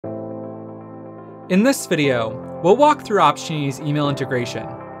In this video, we'll walk through Opsgenie's email integration.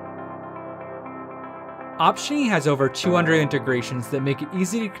 Opsgenie has over 200 integrations that make it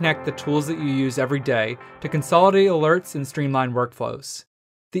easy to connect the tools that you use every day to consolidate alerts and streamline workflows.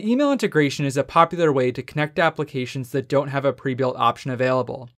 The email integration is a popular way to connect applications that don't have a pre-built option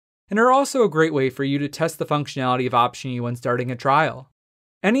available, and are also a great way for you to test the functionality of Opsgenie when starting a trial.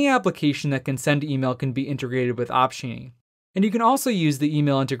 Any application that can send email can be integrated with Opsgenie, and you can also use the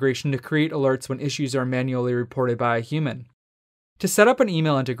email integration to create alerts when issues are manually reported by a human. To set up an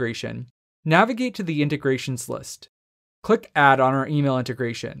email integration, navigate to the Integrations list. Click Add on our email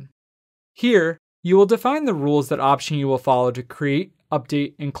integration. Here, you will define the rules that Opsgenie will follow to create,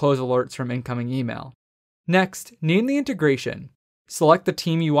 update, and close alerts from incoming email. Next, name the integration, select the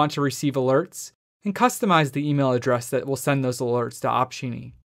team you want to receive alerts, and customize the email address that will send those alerts to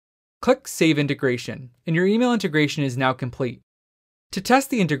Opsgenie. Click Save Integration, and your email integration is now complete. To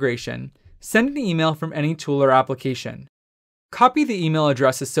test the integration, send an email from any tool or application. Copy the email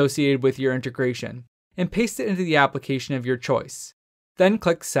address associated with your integration, and paste it into the application of your choice. Then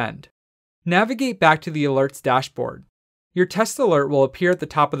click Send. Navigate back to the Alerts dashboard. Your test alert will appear at the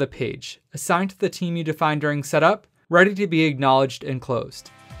top of the page, assigned to the team you defined during setup, ready to be acknowledged and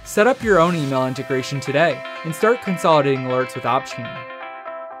closed. Set up your own email integration today, and start consolidating alerts with Opsgenie.